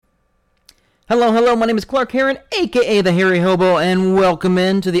Hello, my name is Clark Heron, aka the Hairy Hobo, and welcome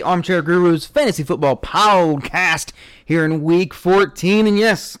into the Armchair Gurus Fantasy Football Podcast here in Week 14. And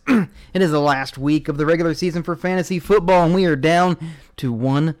yes, it is the last week of the regular season for fantasy football, and we are down to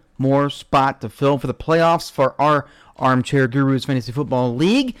one more spot to fill for the playoffs for our Armchair Gurus Fantasy Football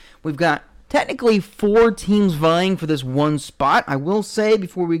League. We've got technically 4 teams vying for this one spot. I will say,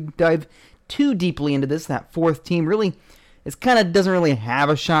 before we dive too deeply into this, that 4th team really doesn't really have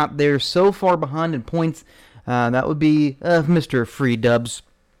a shot. They're so far behind in points. That would be Mr. Free Dubs.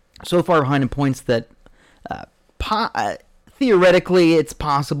 So far behind in points that theoretically it's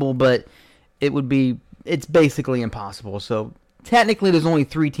possible, but it's basically impossible. So technically there's only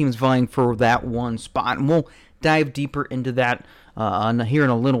 3 teams vying for that one spot, and we'll dive deeper into that here in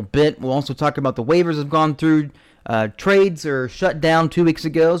a little bit. We'll also talk about the waivers have gone through. Trades are shut down 2 weeks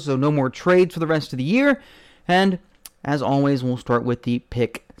ago, so no more trades for the rest of the year. And as always, we'll start with the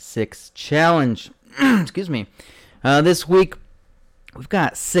Pick 6 Challenge. Excuse me. This week, we've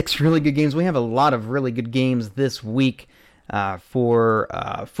got 6 really good games. We have a lot of really good games this week for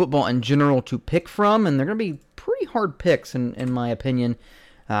football in general to pick from, and they're going to be pretty hard picks, in my opinion.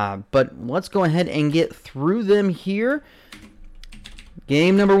 But let's go ahead and get through them here.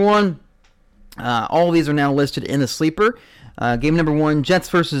 Game number 1. All of these are now listed in the sleeper. Game number 1, Jets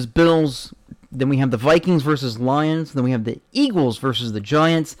versus Bills. Then we have the Vikings versus Lions. Then we have the Eagles versus the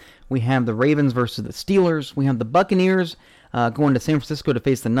Giants. We have the Ravens versus the Steelers. We have the Buccaneers going to San Francisco to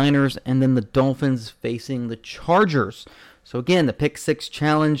face the Niners. And then the Dolphins facing the Chargers. So again, the Pick 6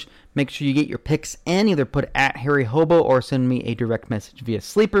 Challenge. Make sure you get your picks in. Either put at Harry Hobo or send me a direct message via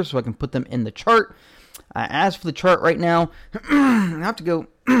Sleeper so I can put them in the chart. As for the chart right now, I have to go,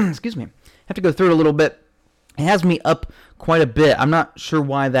 excuse me, have to go through it a little bit. It has me up quite a bit. I'm not sure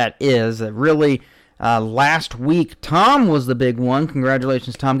why that is. Really, last week, Tom was the big one.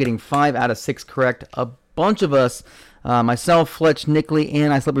 Congratulations, Tom, getting 5 out of 6 correct. A bunch of us, myself, Fletch, Nickley,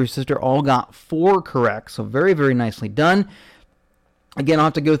 and I Slept With Your Sister, all got 4 correct. So very, very nicely done. Again, I'll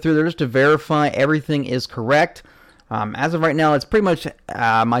have to go through there just to verify everything is correct. As of right now, it's pretty much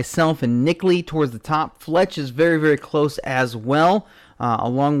myself and Nickley towards the top. Fletch is very, very close as well.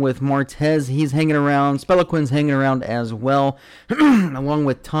 Along with Martez, he's hanging around. Spelliquin's hanging around as well, along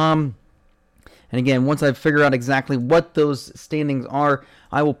with Tom. And again, once I figure out exactly what those standings are,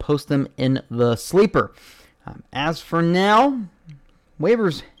 I will post them in the sleeper. As for now,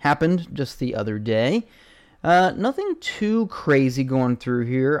 waivers happened just the other day. Nothing too crazy going through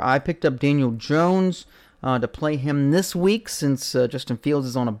here. I picked up Daniel Jones to play him this week since Justin Fields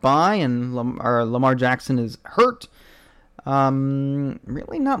is on a bye and Lamar Jackson is hurt.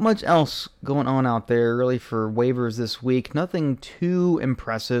 Really not much else going on out there really for waivers this week. Nothing too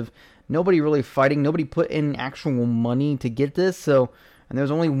impressive. Nobody really fighting. Nobody put in actual money to get this. And there's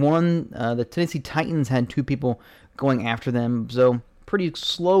only one. The Tennessee Titans had 2 people going after them. So pretty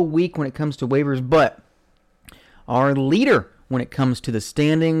slow week when it comes to waivers. But our leader when it comes to the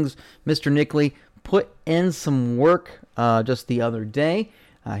standings, Mr. Nickley, put in some work just the other day.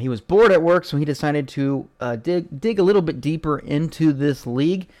 He was bored at work, so he decided to dig a little bit deeper into this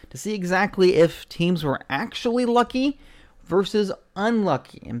league to see exactly if teams were actually lucky versus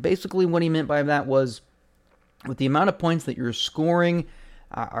unlucky. And basically what he meant by that was, with the amount of points that you're scoring,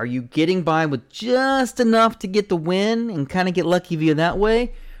 are you getting by with just enough to get the win and kind of get lucky via that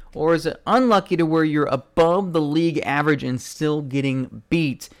way? Or is it unlucky to where you're above the league average and still getting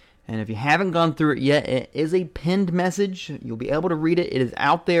beat? And if you haven't gone through it yet, it is a pinned message. You'll be able to read it. It is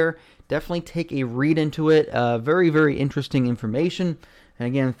out there. Definitely take a read into it. Very, very interesting information. And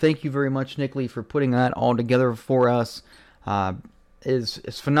again, thank you very much, Nickley, for putting that all together for us.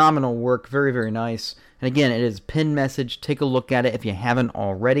 It's phenomenal work. Very, very nice. And again, it is pinned message. Take a look at it if you haven't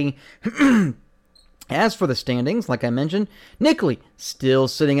already. As for the standings, like I mentioned, Nickley still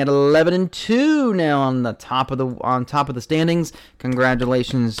sitting at 11-2 now on top of the standings.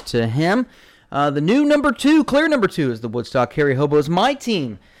 Congratulations to him. The new number 2, clear number 2, is the Woodstock Harry Hobos, my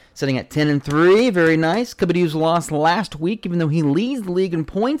team, sitting at 10-3. Very nice. Kabadoo's lost last week, even though he leads the league in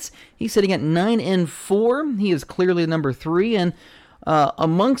points. He's sitting at 9-4. He is clearly number 3, and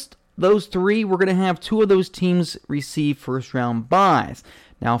amongst those 3, we're going to have 2 of those teams receive first-round buys.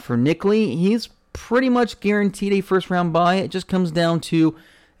 Now, for Nickley, he's pretty much guaranteed a first-round bye. It just comes down to,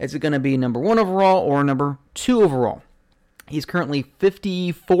 is it going to be number 1 overall or number 2 overall? He's currently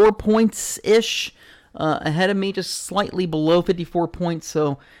 54 points-ish ahead of me, just slightly below 54 points.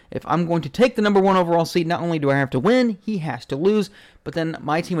 So if I'm going to take the number 1 overall seed, not only do I have to win, he has to lose, but then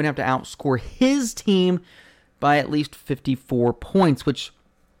my team would have to outscore his team by at least 54 points, which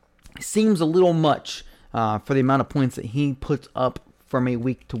seems a little much for the amount of points that he puts up from a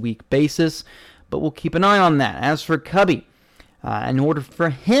week-to-week basis, but we'll keep an eye on that. As for Cubby, in order for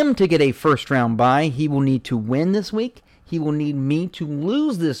him to get a first-round bye, he will need to win this week. He will need me to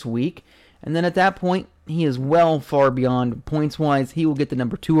lose this week, and then at that point, he is well far beyond points-wise. He will get the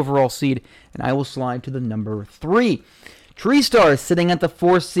number 2 overall seed, and I will slide to the number 3. Tree Star is sitting at the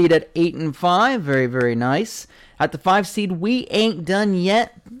 4th seed at 8-5. Very, very nice. At the 5 seed, we ain't done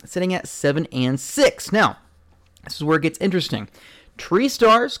yet, sitting at 7-6. Now, this is where it gets interesting. Tree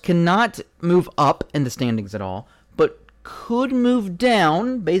Stars cannot move up in the standings at all, but could move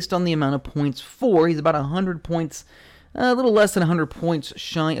down based on the amount of points for. He's about 100 points, a little less than 100 points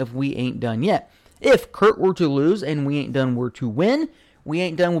shy of We Ain't Done Yet. If Kurt were to lose and We Ain't Done were to win, We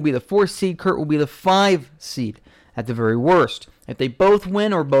Ain't Done will be the 4th seed, Kurt will be the 5 seed at the very worst. If they both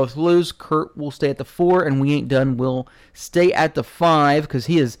win or both lose, Kurt will stay at the 4 and We Ain't Done will stay at the 5 because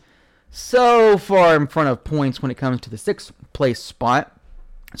he is so far in front of points when it comes to the 6th place spot.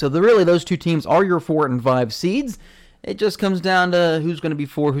 So really those two teams are your 4 and 5 seeds. It just comes down to who's going to be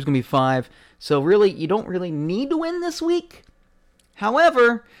 4, who's going to be 5. So really, you don't really need to win this week.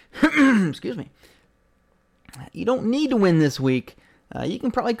 However, excuse me, you don't need to win this week. You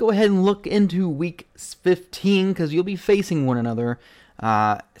can probably go ahead and look into week 15 because you'll be facing one another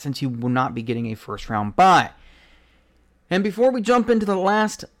since you will not be getting a first round bye. And before we jump into the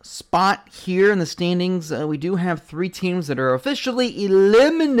last spot here in the standings, we do have 3 teams that are officially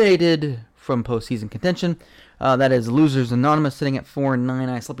eliminated from postseason contention. That is Losers Anonymous sitting at 4-9,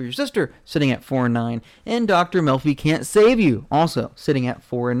 I Slept With Your Sister sitting at 4-9, and Dr. Melfi Can't Save You also sitting at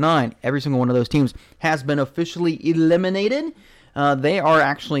 4-9. Every single one of those teams has been officially eliminated. They are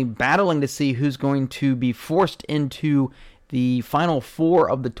actually battling to see who's going to be forced into the Final Four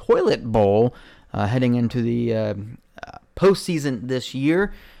of the Toilet Bowl heading into the postseason this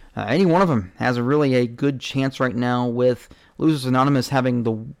year. Any one of them has really a good chance right now, with Losers Anonymous having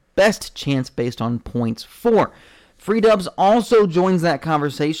the best chance based on points for. Free Dubs also joins that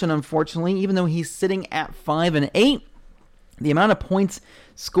conversation, unfortunately, even though he's sitting at 5-8. The amount of points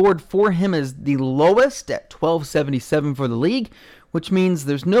scored for him is the lowest at 1277 for the league, which means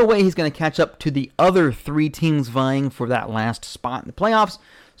there's no way he's going to catch up to the other 3 teams vying for that last spot in the playoffs.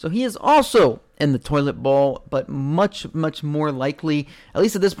 So he is also in the toilet bowl, but much, much more likely, at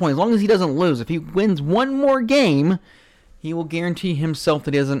least at this point, as long as he doesn't lose, if he wins one more game, he will guarantee himself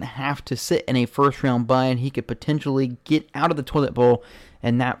that he doesn't have to sit in a first-round bye, and he could potentially get out of the toilet bowl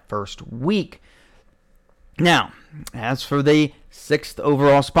in that first week. Now, as for the 6th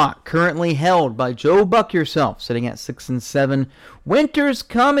overall spot, currently held by Joe Buck Yourself, sitting at 6-7. Winter's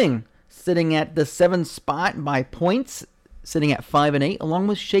Coming, sitting at the 7th spot by points, sitting at 5-8, along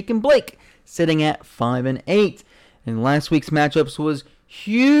with Shaken Blake, sitting at 5-8. And last week's matchups was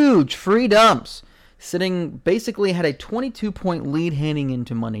huge. Free Dubs sitting, basically had a 22-point lead heading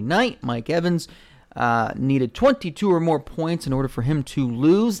into Monday night. Mike Evans needed 22 or more points in order for him to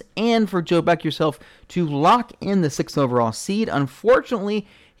lose, and for Joe Buck Yourself to lock in the 6th overall seed. Unfortunately,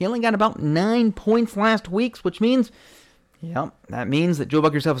 he only got about 9 points last week, which means, that means that Joe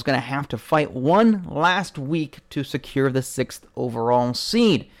Buck Yourself is going to have to fight one last week to secure the 6th overall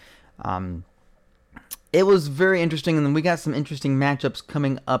seed. It was very interesting, and then we got some interesting matchups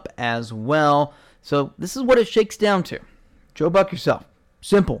coming up as well. So this is what it shakes down to. Joe Buck Yourself.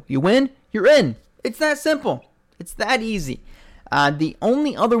 Simple. You win, you're in. It's that simple. It's that easy. The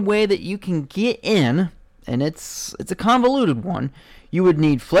only other way that you can get in, and it's a convoluted one, you would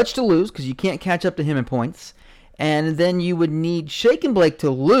need Fletch to lose because you can't catch up to him in points. And then you would need Shaken Blake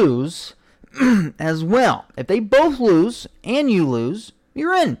to lose as well. If they both lose and you lose,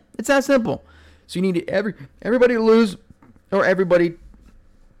 you're in. It's that simple. So you need everybody to lose or everybody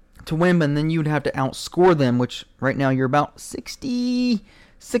to win, and then you'd have to outscore them, which right now you're about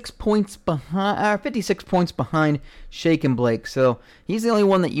 66 points behind, 56 points behind Shaken Blake. So he's the only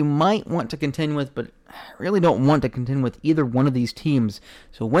one that you might want to contend with, but really don't want to contend with either one of these teams.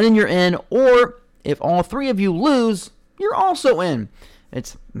 So winning, you're in, or if all 3 of you lose, you're also in.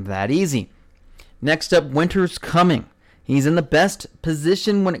 It's that easy. Next up, Winter's Coming. He's in the best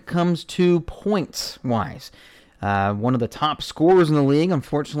position when it comes to points-wise. One of the top scorers in the league,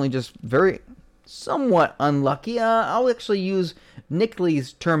 unfortunately just somewhat unlucky. I'll actually use Nick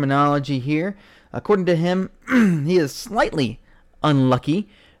Lee's terminology here. According to him, he is slightly unlucky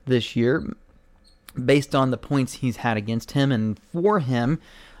this year based on the points he's had against him and for him.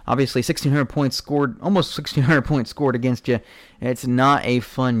 Obviously, 1,600 points scored, almost 1,600 points scored against you. It's not a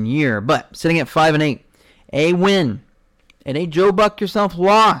fun year, but sitting at 5-8, a win and a Joe Buck Yourself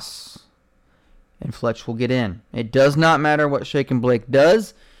loss, and Fletch will get in. It does not matter what Shaken Blake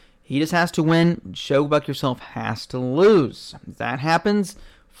does. He just has to win. Show Buck Yourself has to lose. If that happens,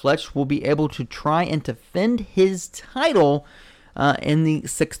 Fletch will be able to try and defend his title in the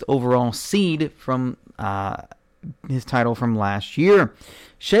 6th overall seed from his title from last year.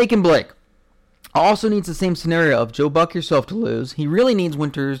 Shake and Blake also needs the same scenario of Joe Buck Yourself to lose. He really needs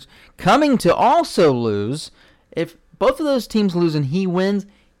Winters Coming to also lose. If both of those teams lose and he wins,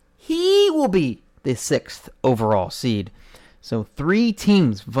 he will be the 6th overall seed. So 3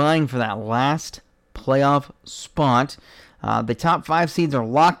 teams vying for that last playoff spot. The top 5 seeds are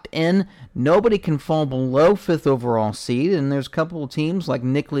locked in. Nobody can fall below 5th overall seed, and there's a couple of teams like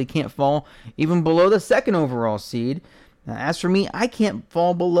Nickley can't fall even below the 2nd overall seed. As for me, I can't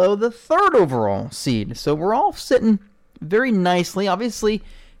fall below the 3rd overall seed. So we're all sitting very nicely. Obviously,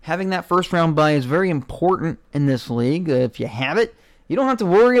 having that first round bye is very important in this league. If you have it, you don't have to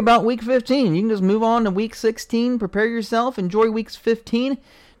worry about week 15. You can just move on to week 16, prepare yourself, enjoy weeks 15,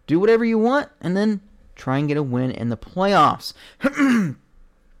 do whatever you want, and then try and get a win in the playoffs. And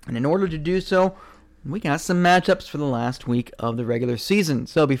in order to do so, we got some matchups for the last week of the regular season.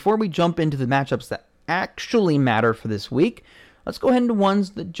 So before we jump into the matchups that actually matter for this week, let's go ahead into ones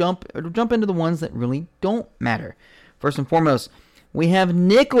that jump into the ones that really don't matter. First and foremost, we have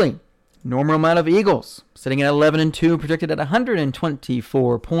Nickley, normal amount of Eagles, sitting at 11-2, projected at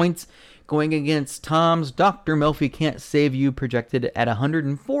 124 points, going against Tom's Dr. Melfi Can't Save You, projected at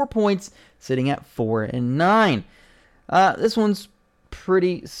 104 points, sitting at 4-9. This one's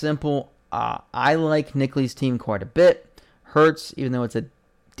pretty simple. I like Nickley's team quite a bit. Hurts, even though it's a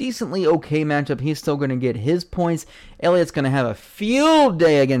decently okay matchup, he's still going to get his points. Elliott's going to have a field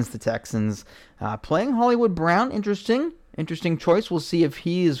day against the Texans. Playing Hollywood Brown, interesting choice. We'll see if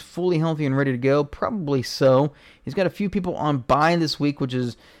he is fully healthy and ready to go. Probably so. He's got a few people on bye this week, which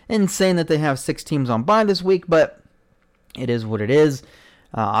is insane that they have 6 teams on bye this week, but it is what it is.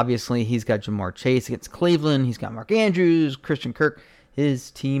 Obviously, he's got Jamar Chase against Cleveland. He's got Mark Andrews, Christian Kirk.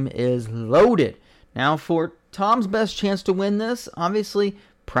 His team is loaded. Now, for Tom's best chance to win this, obviously,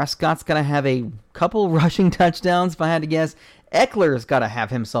 Prescott's got to have a couple rushing touchdowns, if I had to guess. Eckler's got to have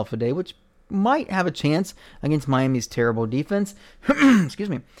himself a day, which might have a chance against Miami's terrible defense. Excuse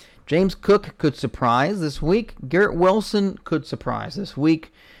me. James Cook could surprise this week. Garrett Wilson could surprise this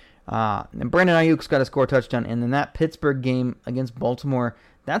week. And Brandon Ayuk's got to score a touchdown. And then that Pittsburgh game against Baltimore,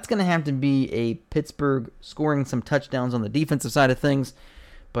 that's going to have to be a Pittsburgh scoring some touchdowns on the defensive side of things.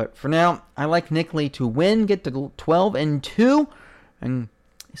 But for now, I like Nickley to win, get to 12-2, and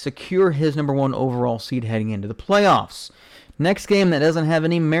secure his number 1 overall seed heading into the playoffs. Next game that doesn't have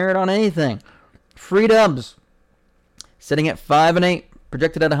any merit on anything. Free Dubs, sitting at 5-8,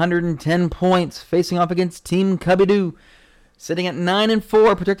 projected at 110 points, facing off against Team Cubby-Doo, sitting at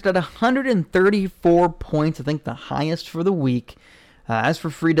 9-4, projected at 134 points. I think the highest for the week. As for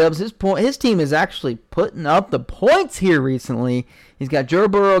Free Dubs, his team is actually putting up the points here recently. He's got Joe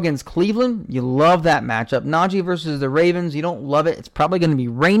Burrow against Cleveland. You love that matchup. Najee versus the Ravens. You don't love it. It's probably going to be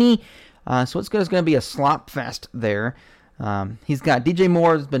rainy, so it's going to be a slop fest there. He's got DJ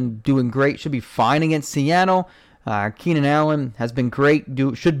Moore, has been doing great. Should be fine against Seattle. Keenan Allen has been great.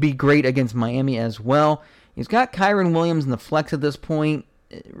 Should be great against Miami as well. He's got Kyron Williams in the flex at this point.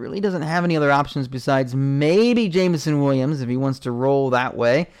 It really doesn't have any other options besides maybe Jameson Williams if he wants to roll that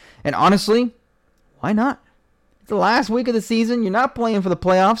way. And honestly, why not? It's the last week of the season. You're not playing for the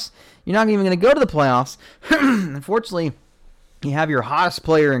playoffs. You're not even going to go to the playoffs. Unfortunately, you have your hottest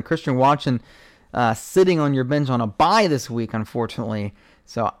player in Christian Watson sitting on your bench on a bye this week, unfortunately.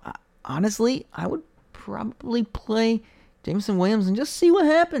 So, honestly, I would probably play Jameson Williams and just see what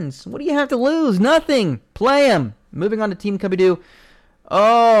happens. What do you have to lose? Nothing. Play him. Moving on to Team Cubby-Doo.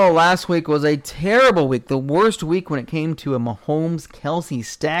 Oh, last week was a terrible week. The worst week when it came to a Mahomes-Kelsey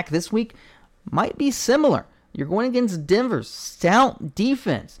stack. This week might be similar. You're going against Denver's stout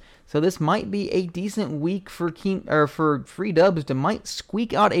defense. So this might be a decent week for Free Dubs to might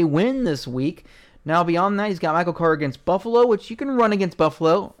squeak out a win this week. Now, beyond that, he's got Michael Carter against Buffalo, which you can run against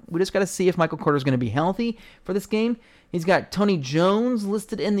Buffalo. We just got to see if Michael Carter is going to be healthy for this game. He's got Tony Jones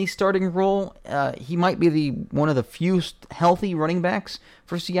listed in the starting role. He might be one of the few healthy running backs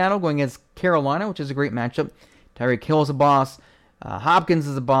for Seattle going against Carolina, which is a great matchup. Tyreek Hill is a boss. Hopkins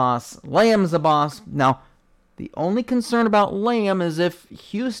is a boss. Lamb is a boss. Now, the only concern about Lamb is if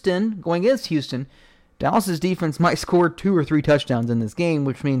Houston, going against Houston, Dallas's defense might score 2 or 3 touchdowns in this game,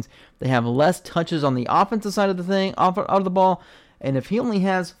 which means they have less touches on the offensive side of the ball. And if he only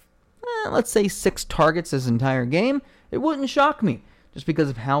has, let's say, 6 targets this entire game, it wouldn't shock me, just because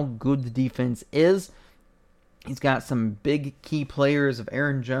of how good the defense is. He's got some big key players of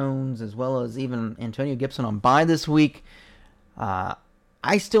Aaron Jones, as well as even Antonio Gibson on bye this week.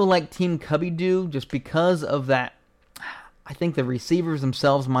 I still like Team Cubby Do just because of that. I think the receivers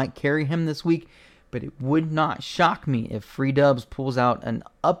themselves might carry him this week, but it would not shock me if Free Dubs pulls out an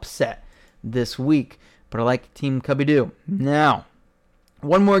upset this week. But I like Team Cubby Do. Now,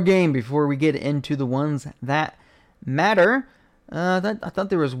 one more game before we get into the ones that matter. I thought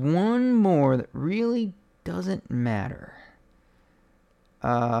there was one more that really doesn't matter.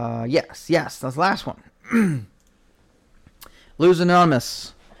 Yes, that's the last one. Lose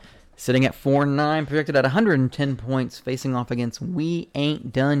Anonymous, sitting at 4-9, projected at 110 points, facing off against We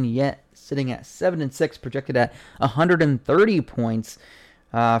Ain't Done Yet, sitting at 7-6, projected at 130 points.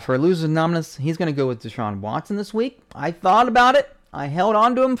 For Lose Anonymous, he's going to go with Deshaun Watson this week. I thought about it. I held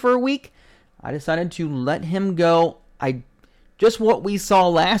on to him for a week. I decided to let him go. Just what we saw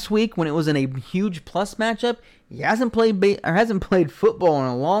last week when it was in a huge plus matchup. He hasn't played football in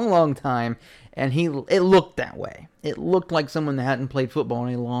a long, long time, and it looked that way. It looked like someone that hadn't played football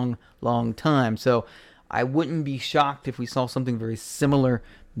in a long, long time. So I wouldn't be shocked if we saw something very similar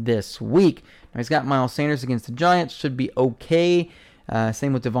this week. Now, he's got Miles Sanders against the Giants, should be okay.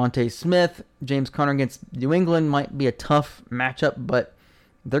 Same with Devontae Smith. James Conner against New England might be a tough matchup, but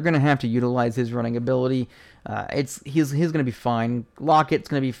they're going to have to utilize his running ability. He's going to be fine. Lockett's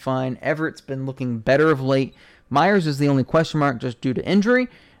going to be fine. Everett's been looking better of late. Myers is the only question mark just due to injury.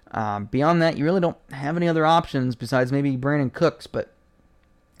 Beyond that, you really don't have any other options besides maybe Brandon Cooks, but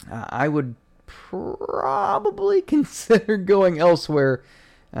I would probably consider going elsewhere.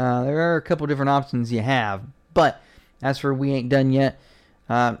 There are a couple different options you have, but as for We Ain't Done Yet,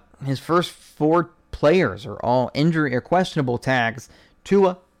 his first 4 players are all injury or questionable tags.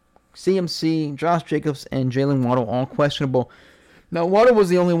 Tua, CMC, Josh Jacobs, and Jalen Waddle all questionable. Now, Waddle was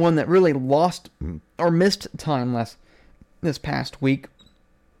the only one that really lost or missed time this past week.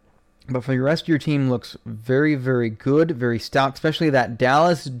 But for the rest of your team, looks very, very good, very stout. Especially that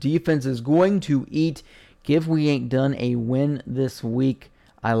Dallas defense is going to eat. Give We Ain't Done a win this week.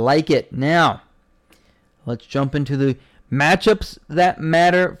 I like it. Now, let's jump into the matchups that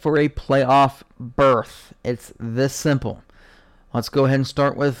matter for a playoff berth. It's this simple. Let's go ahead and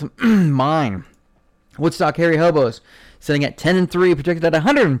start with mine. Woodstock Harry Hobos, sitting at 10-3, projected at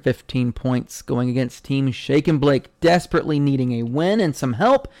 115 points, going against Team Shake and Blake, desperately needing a win and some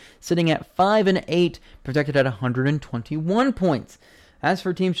help, sitting at 5-8, projected at 121 points. As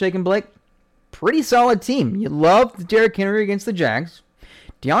for Team Shake and Blake, pretty solid team. You love Derrick Henry against the Jags.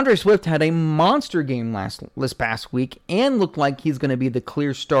 DeAndre Swift had a monster game this past week and looked like he's going to be the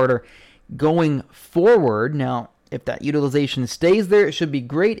clear starter going forward. Now, if that utilization stays there, it should be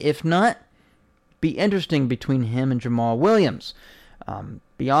great. If not, be interesting between him and Jamal Williams.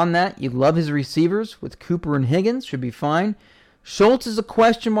 Beyond that, you love his receivers with Cooper and Higgins. Should be fine. Schultz is a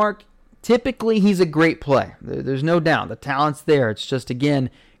question mark. Typically, he's a great play. There's no doubt. The talent's there. It's just, again,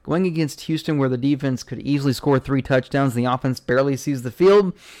 going against Houston where the defense could easily score 3 touchdowns. The offense barely sees the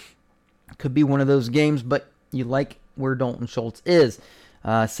field. Could be one of those games, but you like where Dalton Schultz is.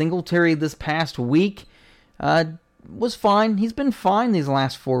 Singletary this past week was fine. He's been fine these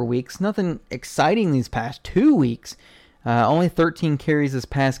last 4 weeks. Nothing exciting these past 2 weeks. Only 13 carries this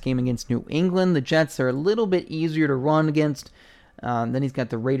past game against New England. The Jets are a little bit easier to run against. Then he's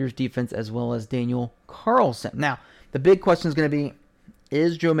got the Raiders defense as well as Daniel Carlson. Now, the big question is going to be,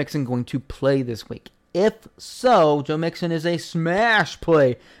 is Joe Mixon going to play this week? If so, Joe Mixon is a smash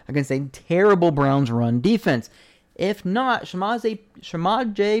play against a terrible Browns run defense. If not, Samaje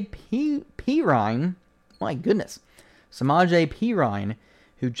Perine, my goodness, Samaje Perine,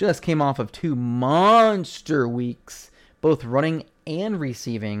 who just came off of 2 monster weeks, both running and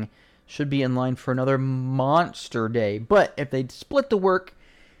receiving, should be in line for another monster day. But if they split the work,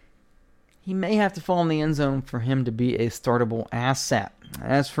 he may have to fall in the end zone for him to be a startable asset.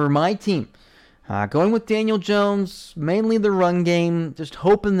 As for my team, going with Daniel Jones, mainly the run game, just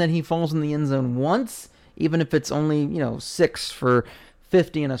hoping that he falls in the end zone once, even if it's only, 6 for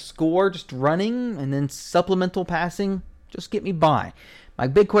 50 and a score, just running, and then supplemental passing, just get me by. My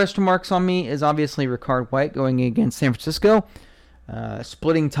big question marks on me is obviously Rachaad White going against San Francisco.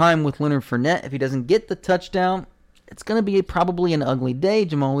 Splitting time with Leonard Fournette. If he doesn't get the touchdown, it's going to be probably an ugly day.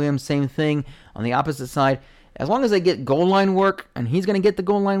 Jamal Williams, same thing on the opposite side. As long as they get goal line work, and he's going to get the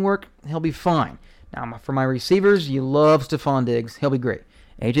goal line work, he'll be fine. Now, for my receivers, you love Stephon Diggs. He'll be great.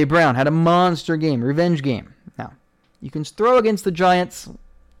 A.J. Brown had a monster game, revenge game. Now, you can throw against the Giants.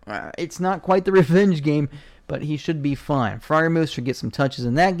 It's not quite the revenge game, but he should be fine. Freiermuth should get some touches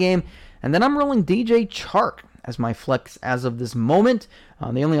in that game. And then I'm rolling DJ Chark as my flex as of this moment.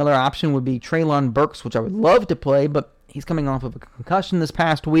 The only other option would be Treylon Burks, which I would love to play, but he's coming off of a concussion this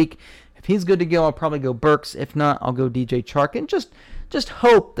past week. If he's good to go, I'll probably go Burks. If not, I'll go DJ Chark. And just just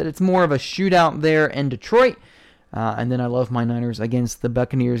hope that it's more of a shootout there in Detroit. And then I love my Niners against the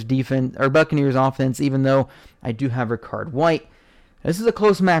Buccaneers defense or Buccaneers offense, even though I do have Rachaad White. This is a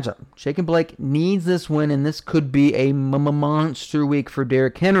close matchup. Shake and Blake needs this win, and this could be a monster week for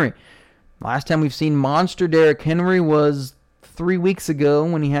Derrick Henry. Last time we've seen monster Derrick Henry was 3 weeks ago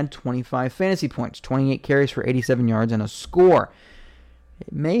when he had 25 fantasy points, 28 carries for 87 yards and a score.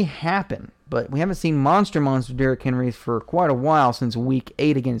 It may happen, but we haven't seen monster Derrick Henry for quite a while, since week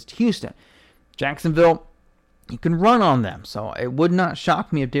 8 against Houston. Jacksonville, you can run on them, so it would not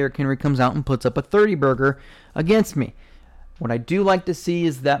shock me if Derrick Henry comes out and puts up a 30-burger against me. What I do like to see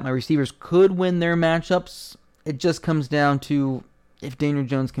is that my receivers could win their matchups. It just comes down to if Daniel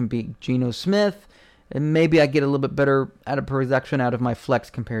Jones can beat Geno Smith, and maybe I get a little bit better out of production out of my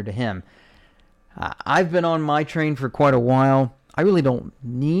flex compared to him. I've been on my train for quite a while. I really don't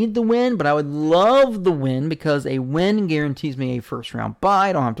need the win, but I would love the win because a win guarantees me a first-round bye.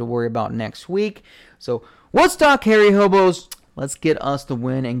 I don't have to worry about next week. So, Woodstock, Harry Hobos, let's get us the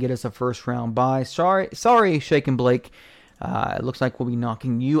win and get us a first-round bye. Sorry, Shake and Blake. It looks like we'll be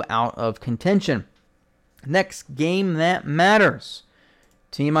knocking you out of contention. Next game that matters.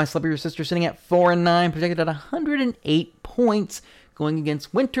 Team I Slept With Your Sister sitting at 4-9, projected at 108 points, going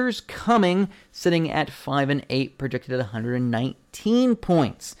against Winters Coming, sitting at 5-8, projected at 119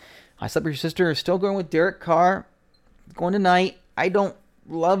 points. I Slept With Your Sister is still going with Derek Carr, going tonight. I don't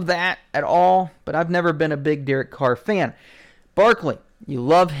love that at all, but I've never been a big Derek Carr fan. Barkley, you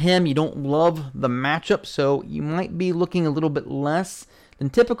love him, you don't love the matchup, so you might be looking a little bit less than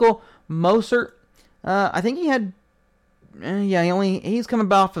typical. Mostert, I think he had, he's coming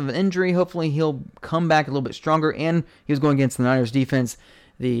back off of an injury. Hopefully he'll come back a little bit stronger, and he was going against the Niners defense.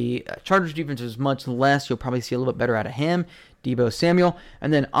 The Chargers defense is much less. You'll probably see a little bit better out of him. Deebo Samuel,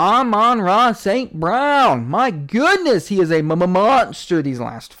 and then Amon-Ra St. Brown. My goodness, he is a monster these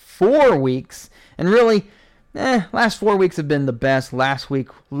last 4 weeks, and really, last 4 weeks have been the best. Last week,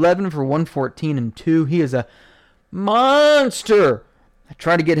 11 for 114 and 2. He is a monster. I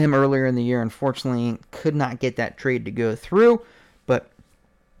tried to get him earlier in the year. Unfortunately, could not get that trade to go through. But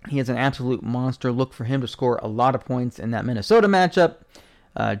he is an absolute monster. Look for him to score a lot of points in that Minnesota matchup.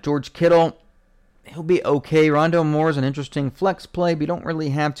 George Kittle, he'll be okay. Rondale Moore is an interesting flex play, but you don't really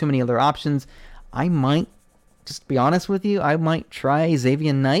have too many other options. I might, just be honest with you, I might try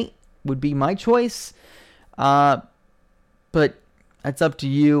Xavier Knight. Would be my choice. But that's up to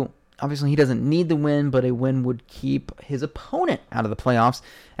you. Obviously, he doesn't need the win, but a win would keep his opponent out of the playoffs.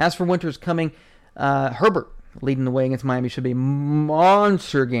 As for Winters Coming, Herbert leading the way against Miami should be a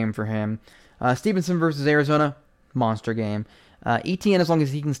monster game for him. Stevenson versus Arizona, monster game. ETN, as long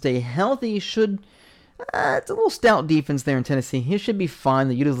as he can stay healthy, should... it's a little stout defense there in Tennessee. He should be fine,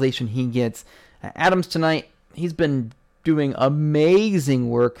 the utilization he gets. Adams tonight, he's been doing amazing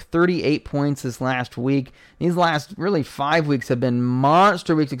work. 38 points this last week. These last really 5 weeks have been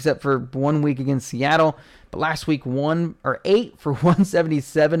monster weeks, except for 1 week against Seattle. But last week, 8 for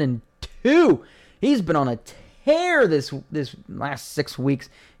 177 and 2. He's been on a tear this last 6 weeks.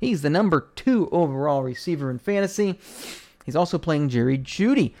 He's the number 2 overall receiver in fantasy. He's also playing Jerry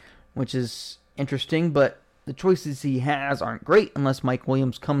Jeudy, which is interesting, but the choices he has aren't great unless Mike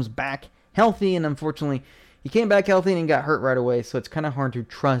Williams comes back healthy, and unfortunately, he came back healthy and got hurt right away, so it's kind of hard to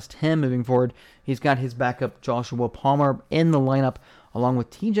trust him moving forward. He's got his backup Joshua Palmer in the lineup, along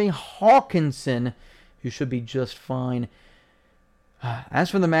with TJ Hawkinson, who should be just fine. As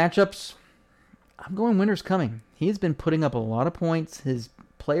for the matchups, I'm going Winters Coming. He's been putting up a lot of points. His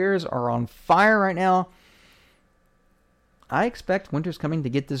players are on fire right now. I expect Winters Coming to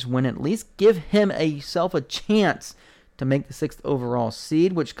get this win, at least give himself a chance to make the 6th overall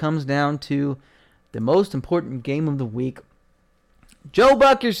seed, which comes down to the most important game of the week. Joe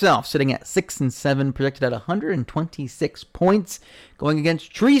Buck yourself, sitting at 6-7, projected at 126 points, going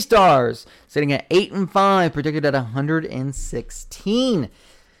against Tree Stars, sitting at 8-5, projected at 116.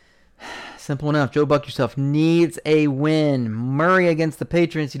 Simple enough. Joe Buck yourself needs a win. Murray against the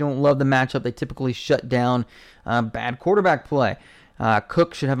Patriots. You don't love the matchup. They typically shut down bad quarterback play.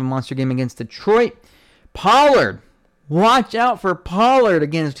 Cook should have a monster game against Detroit. Pollard. Watch out for Pollard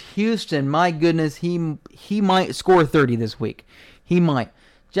against Houston. My goodness, he might score 30 this week. He might.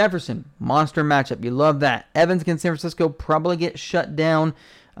 Jefferson, monster matchup. You love that. Evans against San Francisco probably get shut down.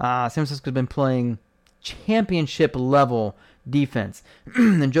 San Francisco's been playing championship level defense.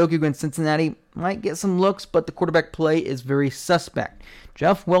 Njoku against Cincinnati might get some looks, but the quarterback play is very suspect.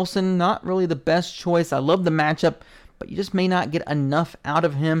 Jeff Wilson, not really the best choice. I love the matchup, but you just may not get enough out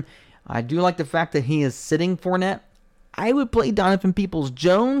of him. I do like the fact that he is sitting Fournette. I would play Donovan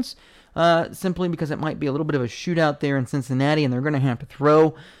Peoples-Jones simply because it might be a little bit of a shootout there in Cincinnati, and they're going to have to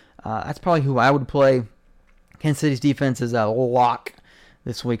throw. That's probably who I would play. Kansas City's defense is a lock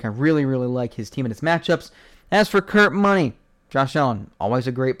this week. I really, really like his team and its matchups. As for Kurt Money, Josh Allen, always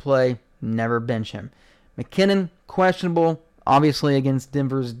a great play. Never bench him. McKinnon, questionable. Obviously, against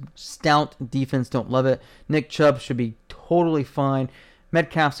Denver's stout defense, don't love it. Nick Chubb should be totally fine.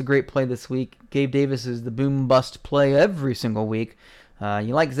 Metcalf's a great play this week. Gabe Davis is the boom-bust play every single week.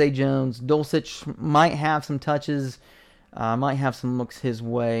 You like Zay Jones. Dulcich might have some touches, might have some looks his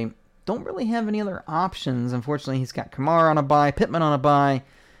way. Don't really have any other options. Unfortunately, he's got Kamara on a bye, Pittman on a bye,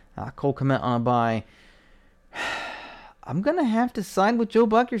 Cole Kmet on a bye. I'm going to have to side with Joe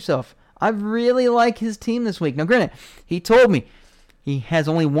Buck yourself. I really like his team this week. Now, granted, he told me he has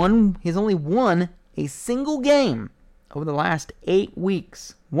only won a single game over the last 8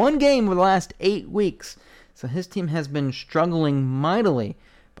 weeks. One game over the last 8 weeks. So his team has been struggling mightily.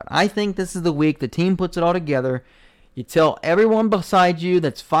 But I think this is the week the team puts it all together. You tell everyone beside you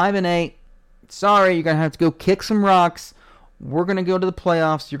that's 5-8, sorry, you're going to have to go kick some rocks. We're going to go to the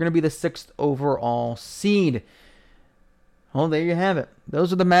playoffs. You're going to be the 6th overall seed. Well, there you have it.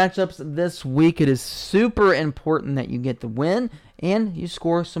 Those are the matchups this week. It is super important that you get the win and you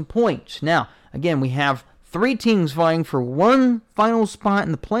score some points. Now, again, we have 3 teams vying for one final spot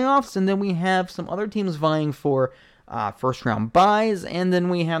in the playoffs, and then we have some other teams vying for first-round buys, and then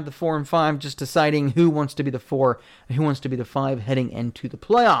we have the 4 and 5 just deciding who wants to be the 4 and who wants to be the 5 heading into the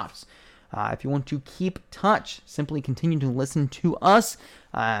playoffs. If you want to keep touch, simply continue to listen to us.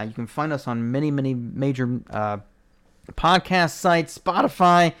 You can find us on many, many major podcast sites,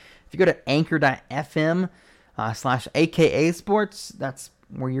 Spotify. If you go to anchor.fm /AKA Sports, that's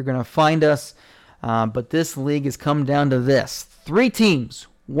where you're going to find us. But this league has come down to this. 3 teams,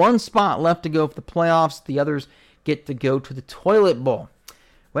 1 spot left to go for the playoffs. The others get to go to the toilet bowl.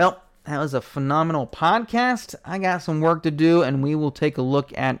 Well, that was a phenomenal podcast. I got some work to do, and we will take a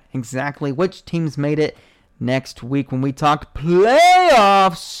look at exactly which teams made it next week when we talk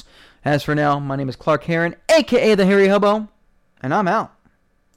playoffs. As for now, my name is Clark Heron, a.k.a. the Hairy Hobo, and I'm out.